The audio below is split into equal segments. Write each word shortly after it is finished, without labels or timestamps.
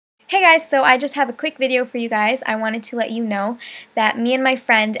Hey guys, so I just have a quick video for you guys. I wanted to let you know that me and my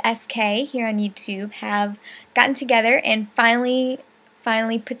friend SK here on YouTube have gotten together and finally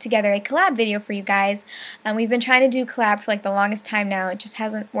put together a collab video for you guys. We've been trying to do collab for like the longest time now. It just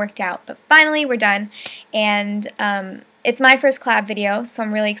hasn't worked out, but finally we're done. And it's my first collab video, so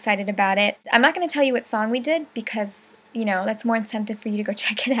I'm really excited about it. I'm not going to tell you what song we did because, you know, that's more incentive for you to go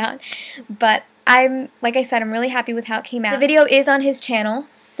check it out. But like I said, I'm really happy with how it came out. The video is on his channel,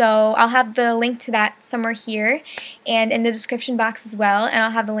 so I'll have the link to that somewhere here and in the description box as well, and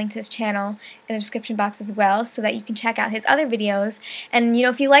I'll have the link to his channel in the description box as well so that you can check out his other videos. And you know,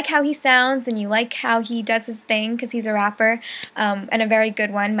 if you like how he sounds and you like how he does his thing, because he's a rapper, and a very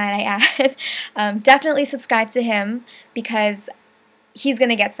good one, might I add, definitely subscribe to him because he's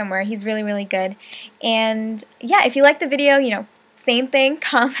gonna get somewhere. He's really, really good. And yeah, if you like the video, you know, same thing,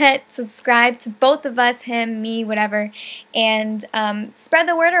 comment, subscribe to both of us, him, me, whatever, and spread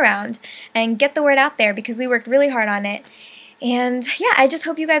the word around and get the word out there because we worked really hard on it. And yeah, I just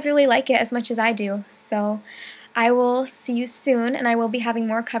hope you guys really like it as much as I do. So I will see you soon, and I will be having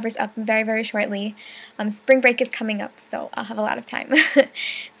more covers up very, very shortly. Spring break is coming up, so I'll have a lot of time.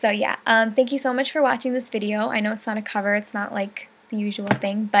 So yeah, thank you so much for watching this video. I know it's not a cover, it's not like the usual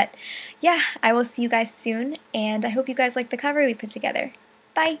thing, but yeah, I will see you guys soon, and I hope you guys like the cover we put together.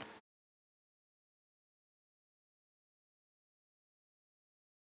 Bye!